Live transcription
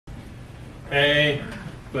Hey,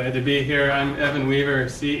 glad to be here. I'm Evan Weaver,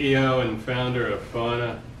 CEO and founder of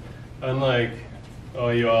Fauna. Unlike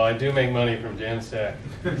all you all, I do make money from JAMStack.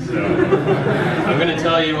 So I'm going to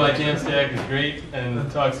tell you why JAMStack is great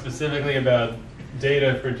and talk specifically about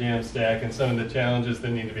data for JAMStack and some of the challenges that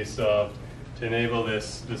need to be solved to enable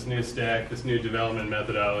this new stack, this new development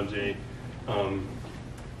methodology. But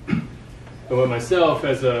myself,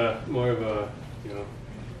 as more of a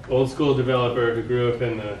old school developer who grew up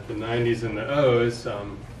in the 90s and the O's,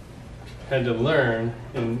 had to learn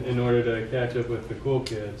in order to catch up with the cool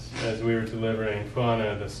kids as we were delivering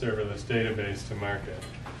Fauna, the serverless database, to market.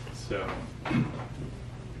 So,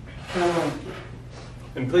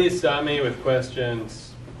 and please stop me with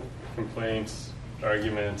questions, complaints,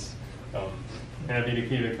 arguments. Happy to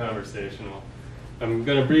keep it conversational. I'm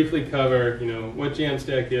going to briefly cover, what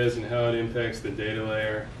JAMStack is and how it impacts the data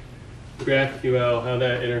layer, GraphQL, how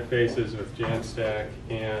that interfaces with JAMStack,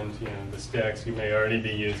 and the stacks you may already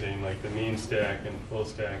be using, like the mean stack and full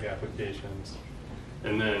stack applications.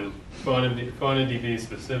 And then FaunaDB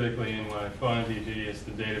specifically, and why FaunaDB is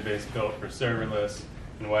the database built for serverless,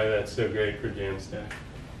 and why that's so great for JAMStack.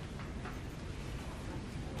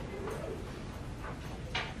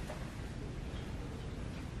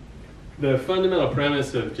 The fundamental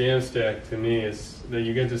premise of JAMStack to me is that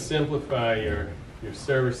you get to simplify your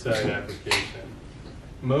server-side application,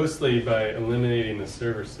 mostly by eliminating the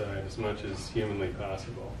server side as much as humanly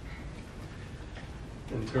possible.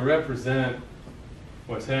 And to represent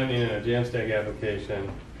what's happening in a JAMStack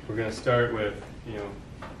application, we're going to start with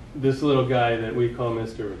this little guy that we call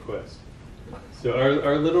Mr. Request. So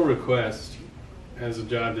our little request has a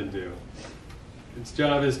job to do. Its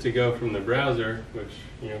job is to go from the browser, which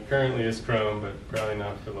currently is Chrome, but probably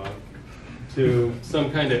not for long, to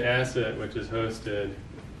some kind of asset which is hosted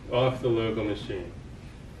off the local machine.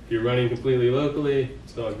 If you're running completely locally,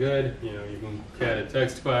 it's all good. You can cat a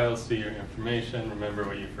text file, see your information, remember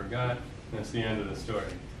what you forgot, and that's the end of the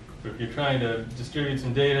story. But if you're trying to distribute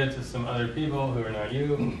some data to some other people who are not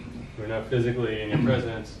you, who are not physically in your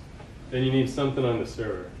presence, then you need something on the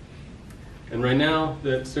server. And right now,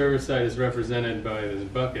 that server side is represented by this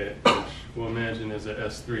bucket, which we'll imagine is a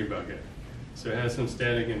S3 bucket. So it has some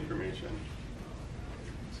static information.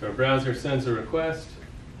 So our browser sends a request.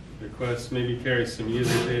 The request maybe carries some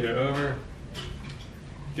user data over,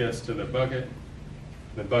 gets to the bucket.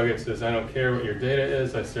 The bucket says, I don't care what your data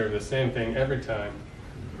is, I serve the same thing every time,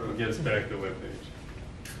 and gets back the web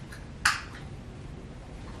page.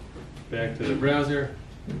 Back to the browser,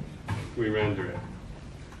 we render it.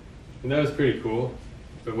 And that was pretty cool,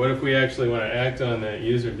 but what if we actually want to act on that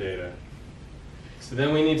user data? So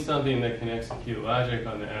then we need something that can execute logic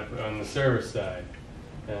on the server side.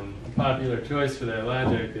 And a popular choice for that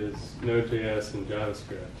logic is Node.js and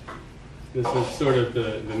JavaScript. This is sort of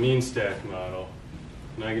the mean stack model.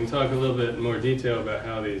 And I can talk a little bit more detail about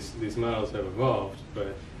how these models have evolved,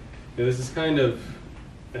 but this is kind of,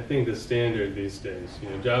 I think, the standard these days.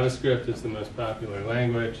 JavaScript is the most popular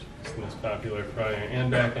language. It's the most popular front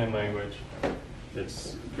and back-end language.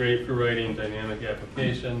 It's great for writing dynamic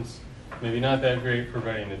applications. Maybe not that great for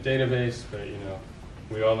writing a database, but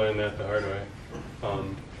we all learned that the hard way.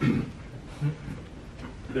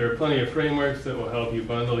 There are plenty of frameworks that will help you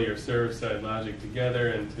bundle your server-side logic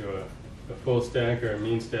together into a full stack or a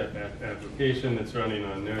mean stack application that's running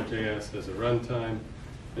on Node.js as a runtime.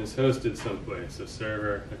 And it's hosted someplace, a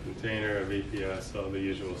server, a container, a VPS, all the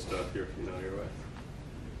usual stuff you're familiar with.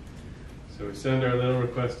 So we send our little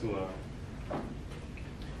request along.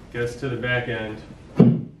 Gets to the back end.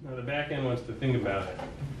 Now the back end wants to think about it.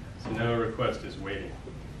 So now a request is waiting.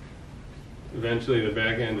 Eventually the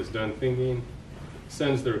back end is done thinking,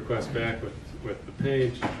 sends the request back with the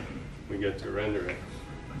page. We get to render it.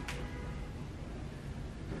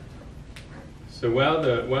 So while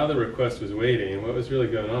the request was waiting, what was really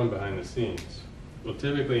going on behind the scenes? Well,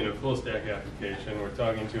 typically in a full stack application, we're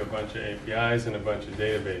talking to a bunch of APIs and a bunch of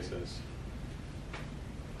databases.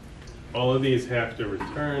 All of these have to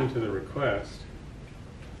return to the request,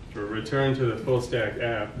 or return to the full stack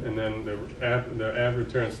app, and then the app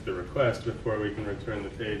returns to the request before we can return the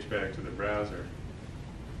page back to the browser.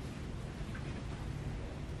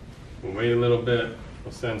 We'll wait a little bit.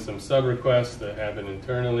 We'll send some sub-requests that happen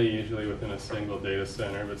internally, usually within a single data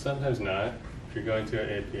center, but sometimes not. If you're going to an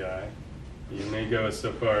API, you may go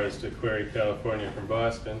so far as to query California from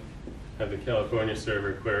Boston, have the California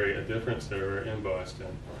server query a different server in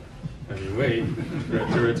Boston, have you wait for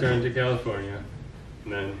it to return to California,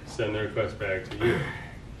 and then send the request back to you.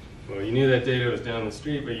 Well, you knew that data was down the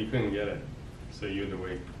street, but you couldn't get it, so you had to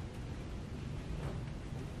wait.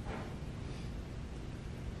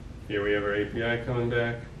 Here we have our API coming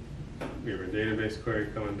back. we have a database query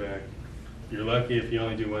coming back. You're lucky if you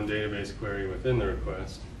only do one database query within the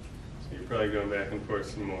request. So you're probably going back and forth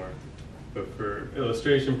some more. But for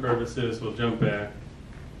illustration purposes, we'll jump back.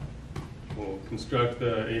 We'll construct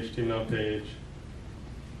the HTML page,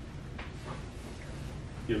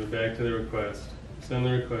 give it back to the request, send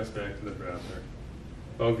the request back to the browser.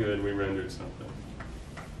 Oh good, we rendered something.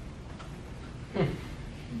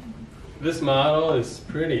 This model is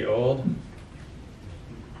pretty old.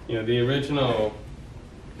 You know, the original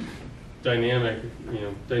dynamic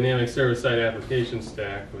server-side application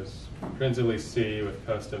stack was principally C with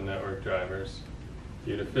custom network drivers.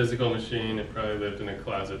 You had a physical machine, it probably lived in a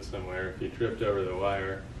closet somewhere. If you tripped over the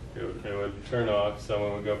wire, it would turn off,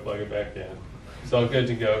 someone would go plug it back in. It's all good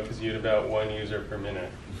to go because you had about 1 user per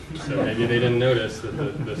minute. So maybe they didn't notice that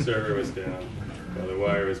the server was down while the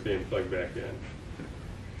wire was being plugged back in.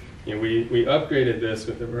 You know, we upgraded this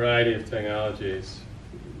with a variety of technologies.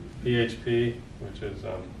 PHP, which is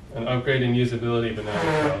an upgrade in usability but not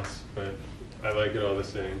else, but I like it all the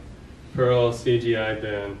same. Perl, CGI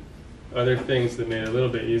bin, other things that made it a little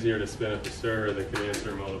bit easier to spin up a server that could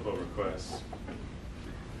answer multiple requests.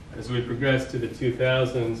 As we progressed to the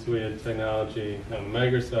 2000s, we had technology on the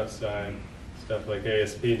Microsoft side, stuff like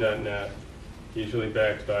ASP.NET, usually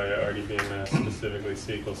backed by RDBMS, specifically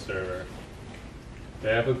SQL Server.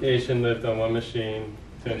 The application lived on one machine,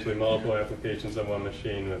 potentially multiple applications on one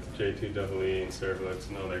machine with J2EE and servlets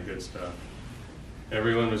and all that good stuff.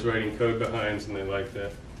 Everyone was writing code behinds and they liked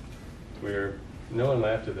it. No one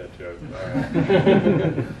laughed at that joke.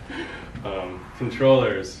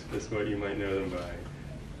 Controllers is what you might know them by.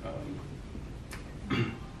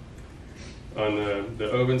 On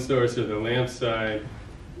the open source or the LAMP side,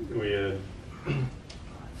 we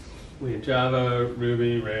had Java,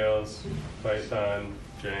 Ruby, Rails, Python,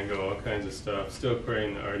 Django, all kinds of stuff, still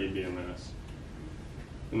querying the RDBMS.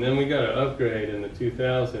 And then we got an upgrade in the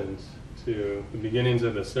 2000s to the beginnings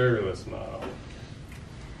of the serverless model.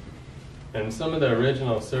 And some of the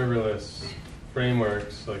original serverless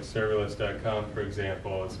frameworks, like serverless.com, for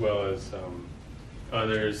example, as well as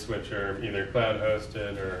others which are either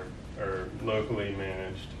cloud-hosted or locally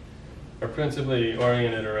managed, are principally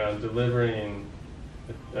oriented around delivering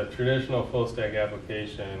a traditional full-stack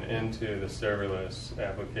application into the serverless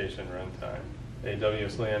application runtime.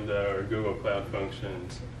 AWS Lambda or Google Cloud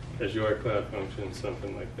Functions, Azure Cloud Functions,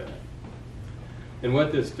 something like that. And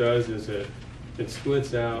what this does is it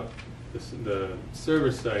splits out the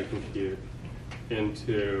server-side compute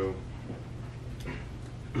into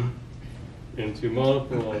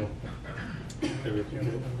multiple.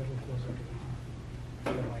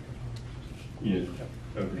 Yeah.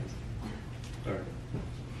 Okay. All right.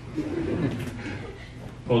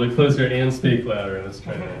 Hold it closer and speak louder. Let's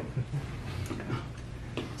try that.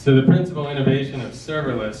 So the principal innovation of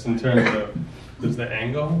serverless in terms of, does the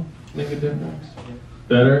angle make a difference?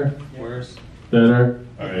 Better? Worse? Better?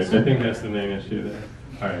 All right, I think that's the main issue there.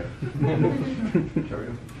 All right.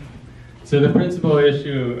 So the principal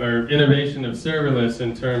issue or innovation of serverless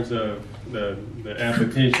in terms of the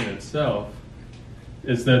application itself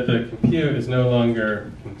is that the compute is no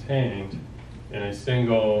longer contained in a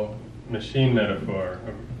single machine metaphor,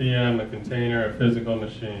 a VM, a container, a physical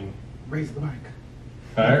machine. Raise the mic.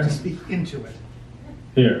 Higher? To speak into it.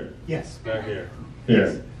 Here? Yes. Not here. Here.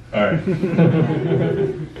 Yes. All right.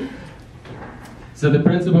 So the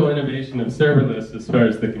principal innovation of serverless as far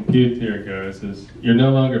as the compute tier goes is you're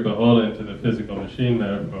no longer beholden to the physical machine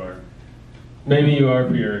metaphor. Maybe you are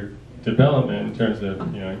for your development in terms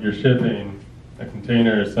of, you're shipping a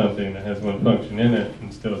container or something that has one function in it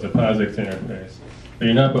and still has a POSIX interface. But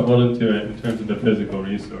you're not beholden to it in terms of the physical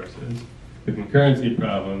resources. The concurrency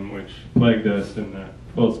problem, which plagued us in the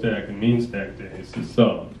full stack and mean stack days, is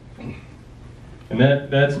solved. And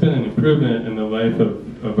that's been an improvement in the life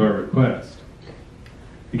of our request.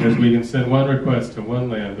 Because we can send one request to one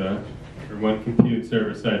Lambda, or one compute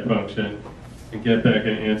server-side function, and get back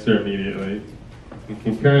an answer immediately. And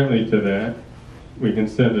concurrently to that, we can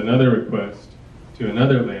send another request to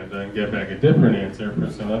another Lambda and get back a different answer for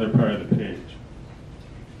some other part of the page.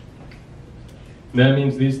 And that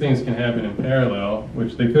means these things can happen in parallel,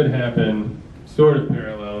 which they could happen sort of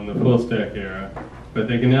parallel in the full stack era, but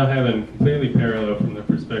they can now happen completely parallel from the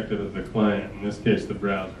perspective of the client, in this case the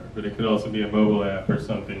browser, but it could also be a mobile app or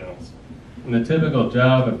something else. And the typical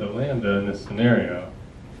job of the Lambda in this scenario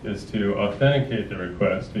is to authenticate the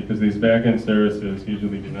request, because these backend services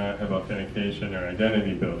usually do not have authentication or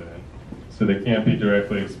identity built in, so they can't be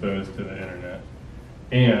directly exposed to the internet.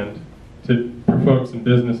 And to perform some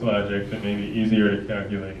business logic that may be easier to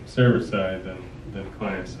calculate server-side than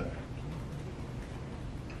client-side.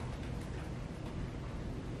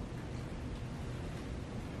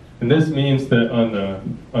 And this means that on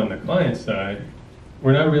the client side,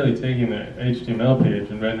 we're not really taking the HTML page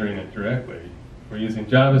and rendering it directly. We're using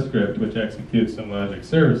JavaScript, which executes some logic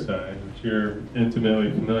server-side, which you're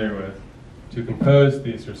intimately familiar with, to compose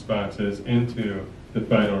these responses into the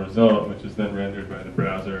final result, which is then rendered by the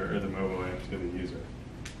browser or the mobile app to the user.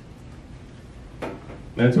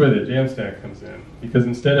 That's where the JAMStack comes in, because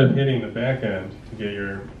instead of hitting the back end to get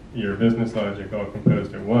your business logic all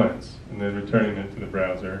composed at once and then returning it to the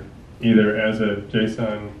browser, either as a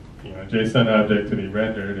JSON object to be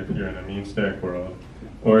rendered if you're in a mean stack world,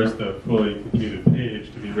 or as the fully computed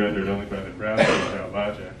page to be rendered only by the browser without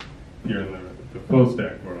logic if you're in the full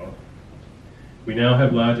stack world. We now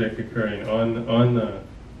have logic occurring on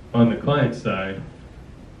the client side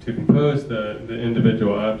to compose the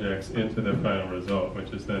individual objects into the final result,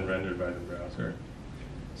 which is then rendered by the browser.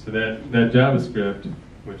 So that JavaScript,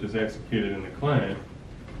 which is executed in the client,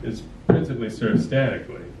 is principally served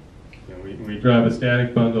statically. We drive a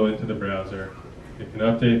static bundle into the browser. It can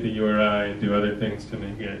update the URI and do other things to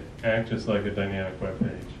make it act just like a dynamic web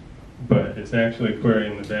page. But it's actually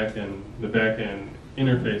querying the backend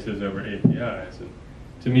interfaces over APIs. And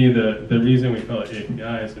to me, the reason we call it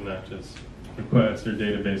APIs and not just requests or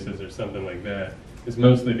databases or something like that is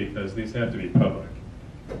mostly because these have to be public.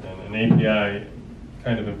 And an API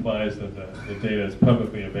kind of implies that the data is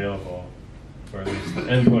publicly available, or at least the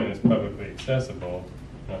endpoint is publicly accessible.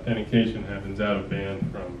 Authentication happens out of band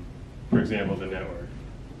from, for example, the network,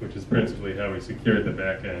 which is principally how we secured the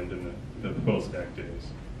back end in the full stack days.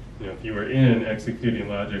 If you were executing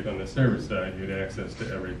logic on the server side, you had access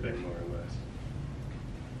to everything more or less.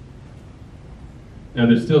 Now,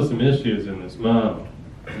 there's still some issues in this model.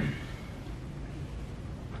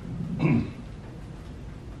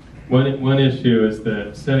 One issue is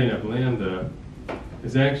that setting up Lambda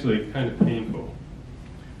is actually kind of painful.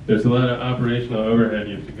 There's a lot of operational overhead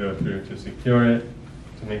you have to go through to secure it,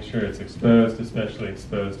 to make sure it's exposed, especially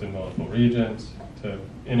exposed in multiple regions, to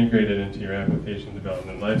integrate it into your application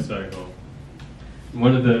development lifecycle.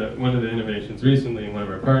 One of the innovations recently in one of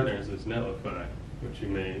our partners is Netlify, which you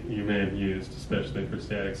may have used, especially for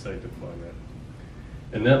static site deployment.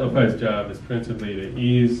 And Netlify's job is principally to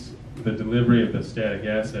ease the delivery of the static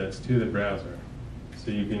assets to the browser. So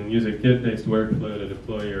you can use a Git-based workflow to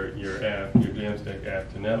deploy your app, your JAMStack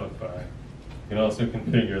app, to Netlify. You can also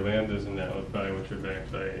configure Lambdas in Netlify, which are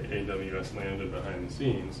backed by AWS Lambda behind the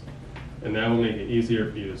scenes. And that will make it easier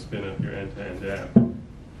for you to spin up your end-to-end app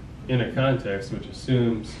in a context which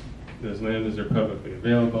assumes those Lambdas are publicly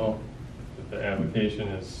available, that the application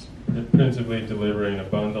is principally delivering a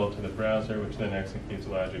bundle to the browser, which then executes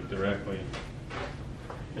logic directly,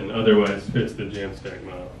 and otherwise fits the JAMStack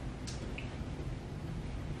model.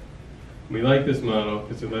 We like this model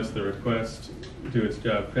because it lets the request do its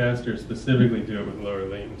job faster, specifically do it with lower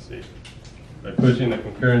latency. By pushing the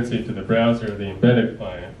concurrency to the browser or the embedded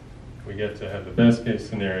client, we get to have the best case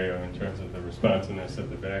scenario in terms of the responsiveness of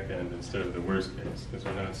the back end instead of the worst case, because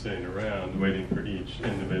we're not sitting around waiting for each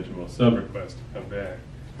individual sub-request to come back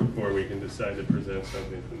before we can decide to present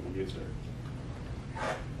something from the user.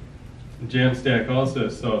 JAMStack also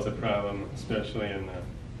solves a problem, especially in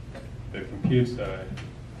the compute side,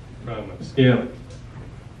 problem of scaling.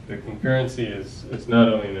 The concurrency is not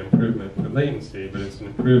only an improvement for latency, but it's an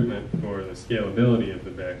improvement for the scalability of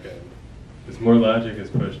the back end. As more logic is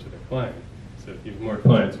pushed to the client. So if you have more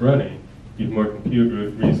clients running, you have more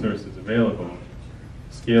compute resources available.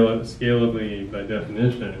 Scalably, by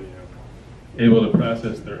definition, able to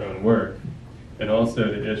process their own work, and also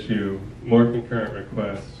to issue more concurrent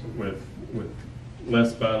requests with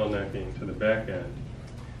less bottlenecking to the back end.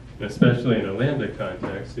 And especially in a Lambda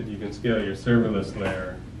context, if you can scale your serverless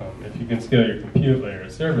layer, if you can scale your compute layer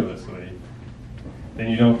serverlessly, then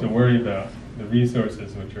you don't have to worry about the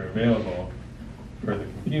resources which are available for the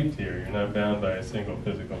compute tier. You're not bound by a single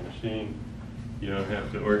physical machine. You don't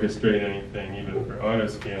have to orchestrate anything, even for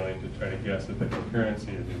auto-scaling, to try to guess at the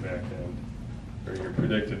concurrency of your back end or your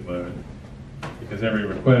predicted load, because every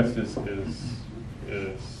request is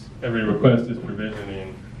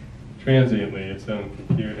provisioning transiently its own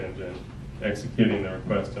compute engine, executing the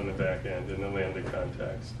request on the back end in the Lambda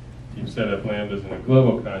context. If you set up Lambdas in a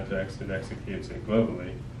global context, it executes it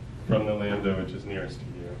globally from the Lambda which is nearest to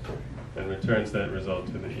you and returns that result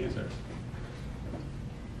to the user.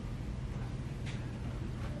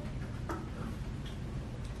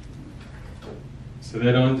 So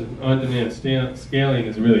that on-demand scaling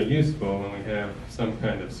is really useful when we have some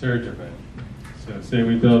kind of surge event. So say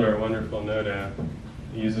we build our wonderful Node app,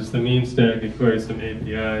 it uses the mean stack, it queries some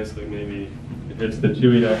APIs, like maybe it hits the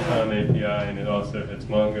Chewy.com API and it also hits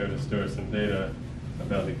Mongo to store some data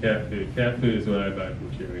about the cat food. Cat food is what I buy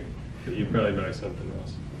from Chewy, but you probably buy something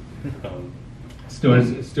else.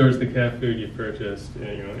 Stores the cat food you purchased,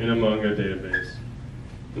 in a Mongo database.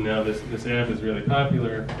 And now this app is really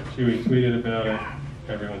popular. Chewy tweeted about it.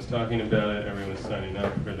 Everyone's talking about it. Everyone's signing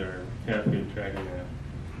up for their cat food tracking app.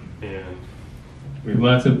 And we have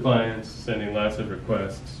lots of clients sending lots of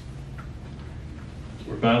requests.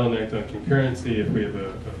 We're bottlenecked on concurrency if we have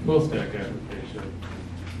a full stack application.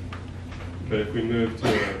 But if we move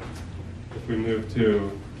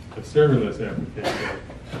to a serverless application,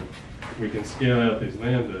 we can scale out these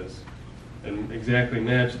lambdas and exactly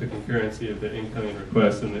match the concurrency of the incoming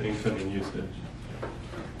requests and the incoming usage.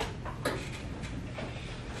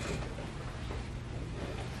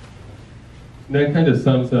 And that kind of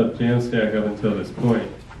sums up JAMStack up until this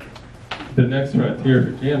point. The next frontier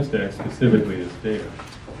for JAMStack specifically is data.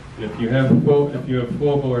 And if you have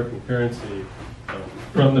full board concurrency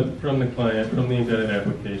from the client, from the embedded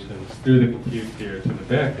applications, through the compute tier to the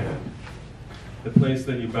back end, the place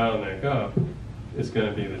that you bottleneck up is going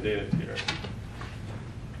to be the data tier.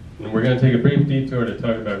 And we're going to take a brief detour to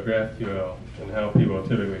talk about GraphQL and how people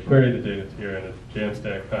typically query the data tier in a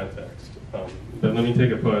JAMStack context. But let me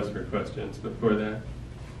take a pause for questions before that.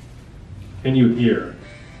 Can you hear?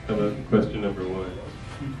 How about question number one?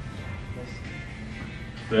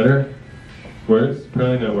 Better? Worse?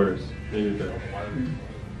 Probably not worse. Maybe better.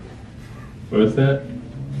 What was that?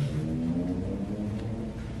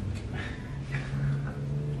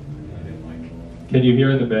 Can you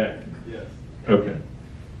hear in the back? Yes. Okay.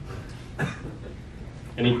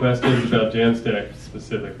 Any questions about JAMStack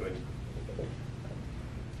specifically?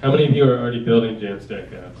 How many of you are already building JAMStack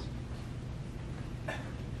apps?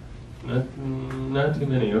 Not too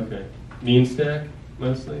many, okay. Mean stack,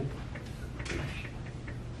 mostly?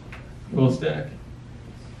 Full stack?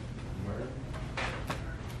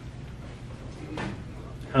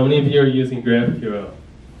 How many of you are using GraphQL?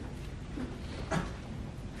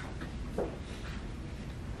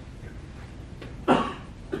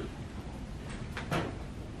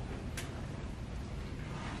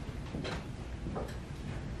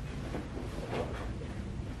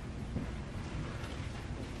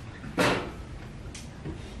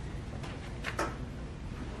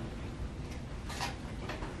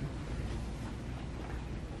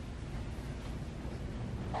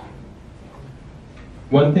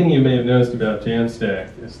 One thing you may have noticed about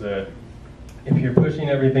JAMStack is that if you're pushing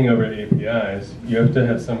everything over to APIs, you have to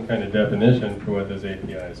have some kind of definition for what those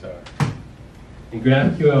APIs are. And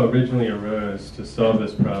GraphQL originally arose to solve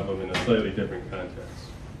this problem in a slightly different context.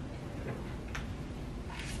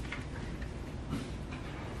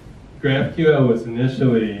 GraphQL was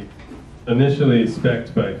initially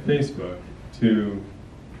spec'd by Facebook to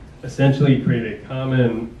essentially create a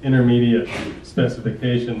common intermediate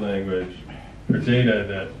specification language for data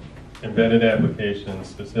that embedded applications,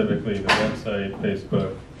 specifically the website,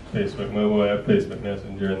 Facebook mobile app, Facebook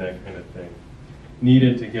Messenger, and that kind of thing,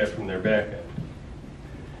 needed to get from their backend.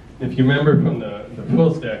 If you remember from the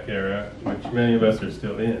full stack era, which many of us are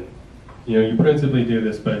still in, you principally do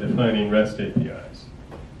this by defining REST APIs.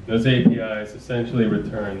 Those APIs essentially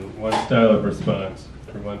return one style of response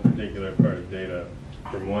for one particular part of data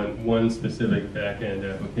from one specific backend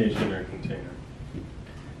application or container.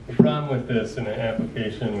 The problem with this in an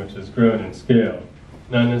application which has grown in scale,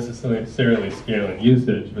 not necessarily scale in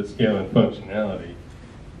usage, but scale in functionality,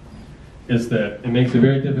 is that it makes it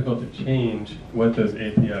very difficult to change what those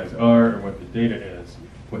APIs are or what the data is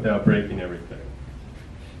without breaking everything.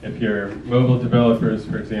 If your mobile developers,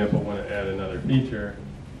 for example, want to add another feature,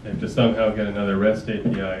 they have to somehow get another REST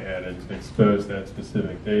API added to expose that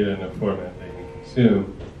specific data in a format they can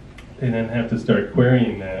consume. They then have to start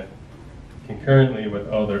querying that concurrently with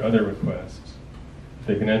all their other requests.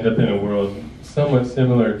 They can end up in a world somewhat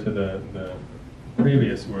similar to the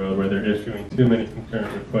previous world where they're issuing too many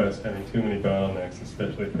concurrent requests, having too many bottlenecks,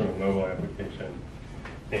 especially from a mobile application,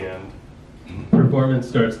 and performance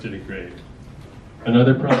starts to degrade.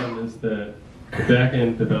 Another problem is that the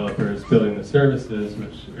back-end developers building the services,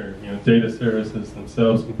 which are data services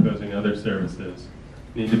themselves composing other services,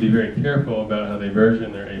 need to be very careful about how they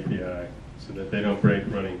version their API so that they don't break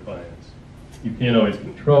running clients. You can't always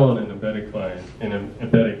control in an embedded client, in an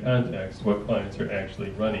embedded context, what clients are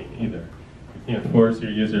actually running either. You can't force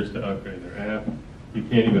your users to upgrade their app. You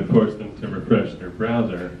can't even force them to refresh their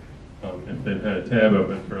browser if they've had a tab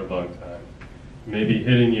open for a long time. Maybe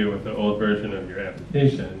hitting you with the old version of your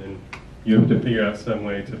application, and you have to figure out some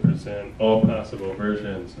way to present all possible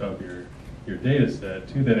versions of your data set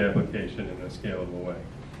to that application in a scalable way.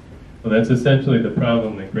 Well, that's essentially the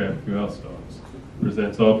problem that GraphQL solves. It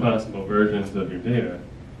presents all possible versions of your data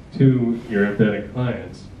to your embedded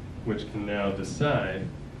clients, which can now decide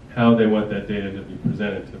how they want that data to be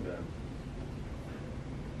presented to them.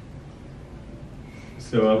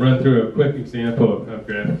 So I'll run through a quick example of how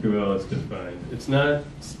GraphQL is defined. It's not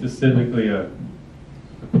specifically a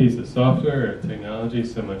piece of software or technology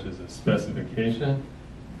so much as a specification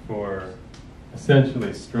for essentially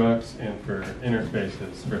structs and for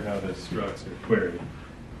interfaces for how those structs are queried.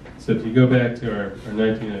 So if you go back to our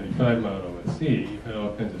 1995 model with C, you had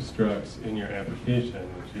all kinds of structs in your application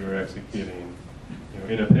which you were executing,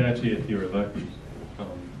 in Apache if you were lucky.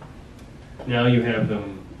 Now you have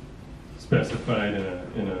them specified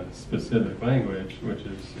in a specific language, which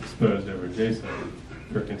is exposed over JSON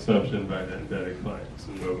for consumption by the embedded clients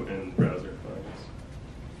and browser clients.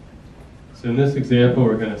 So in this example,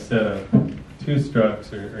 we're going to set up two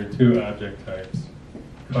structs or two object types,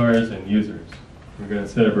 cars and users. We're going to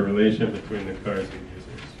set up a relation between the cars and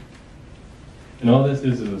users. And all this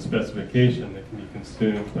is a specification that can be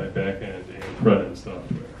consumed by backend and front-end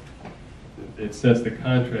software. It sets the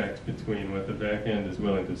contract between what the back end is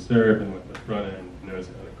willing to serve and what the front end knows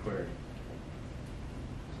how to query.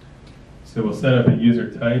 So we'll set up a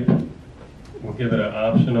user type. We'll give it an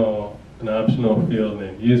optional field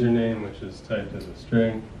named username, which is typed as a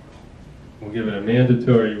string. We'll give it a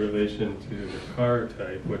mandatory relation to the car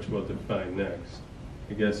type, which we'll define next.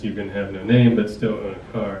 I guess you can have no name but still own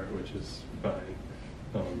a car, which is fine.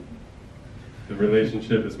 The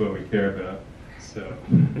relationship is what we care about. So.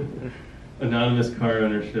 Anonymous car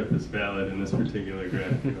ownership is valid in this particular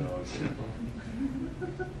GraphQL example.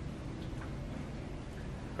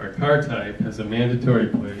 Our car type has a mandatory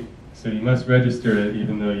plate, so you must register it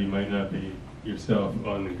even though you might not be yourself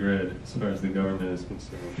on the grid as far as the government is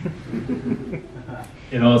concerned.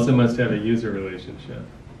 It also must have a user relationship.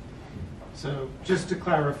 So just to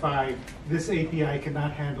clarify, this API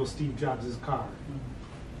cannot handle Steve Jobs' car.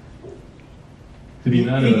 Did he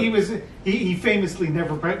not? He famously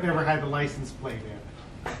never had the license plate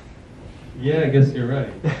in. Yeah, I guess you're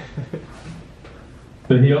right.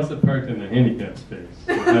 But he also parked in the handicap space.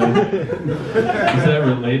 So is that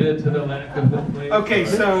related to the lack of the plate? Okay,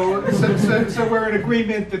 so we're in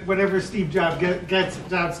agreement that whatever Steve Jobs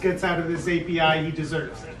gets out of this API, he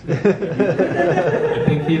deserves it. I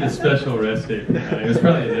think he had a special REST API. It was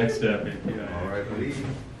probably a next step API. All right, please.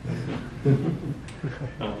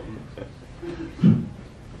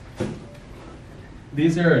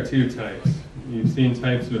 These are our two types. You've seen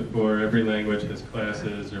types before. Every language has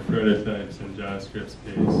classes or prototypes in JavaScript's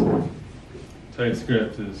case.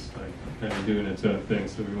 TypeScript is like kind of doing its own thing,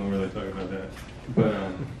 so we won't really talk about that.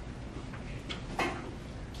 But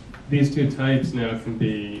these two types now can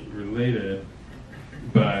be related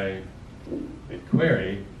by a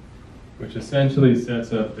query, which essentially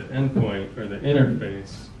sets up the endpoint or the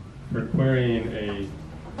interface for querying a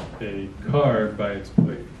car by its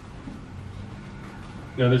plate.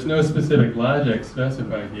 Now, there's no specific logic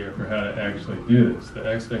specified here for how to actually do this. The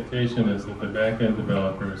expectation is that the back-end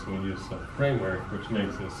developers will use some framework which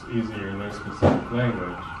makes this easier in their specific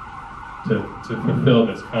language to fulfill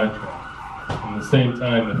this contract. At the same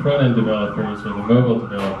time, the front-end developers or the mobile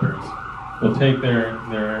developers will take their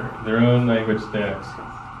own language stacks,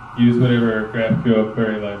 use whatever GraphQL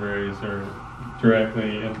query libraries, or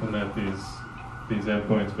directly implement these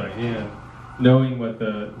endpoints by hand, knowing what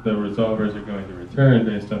the resolvers are going to return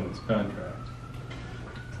based on this contract.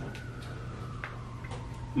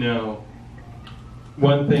 Now,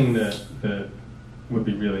 one thing that would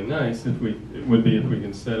be really nice would be if we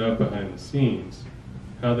can set up behind the scenes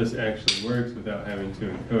how this actually works without having to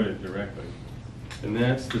encode it directly. And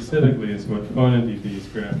that specifically is what FaunaDB's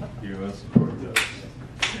GraphQL support does.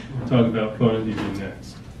 We'll talk about FaunaDB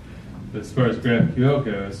next. As far as GraphQL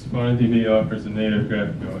goes, FaunaDB offers a native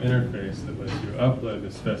GraphQL interface that lets you upload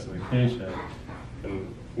the specification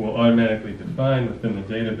and will automatically define within the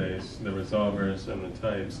database the resolvers and the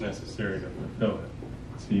types necessary to fulfill it.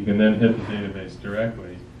 So you can then hit the database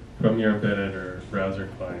directly from your embedded or browser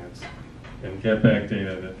clients and get back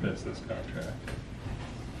data that fits this contract.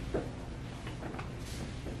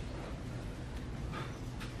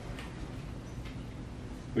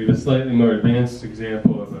 We have a slightly more advanced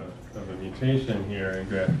example of a mutation here in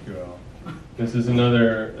GraphQL. This is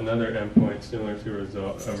another endpoint similar to a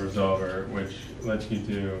resolver, which lets you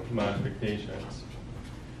do modifications.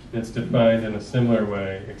 It's defined in a similar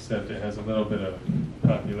way, except it has a little bit of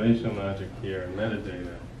population logic here and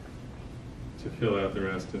metadata to fill out the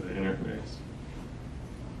rest of the interface.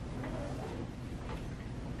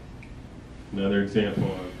 Another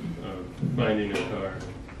example of finding a car.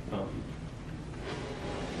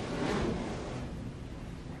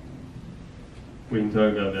 We can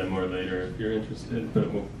talk about that more later if you're interested,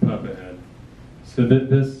 but we'll pop ahead. So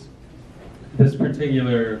this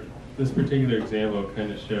particular example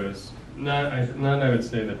kind of shows not I would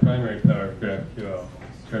say the primary power of GraphQL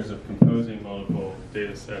in terms of composing multiple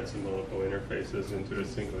data sets and multiple interfaces into a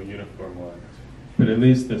single uniform one, but at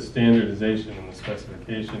least the standardization and the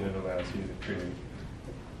specification it allows you to create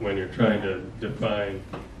when you're trying to define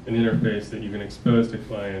an interface that you can expose to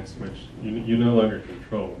clients, which you no longer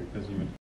control because you would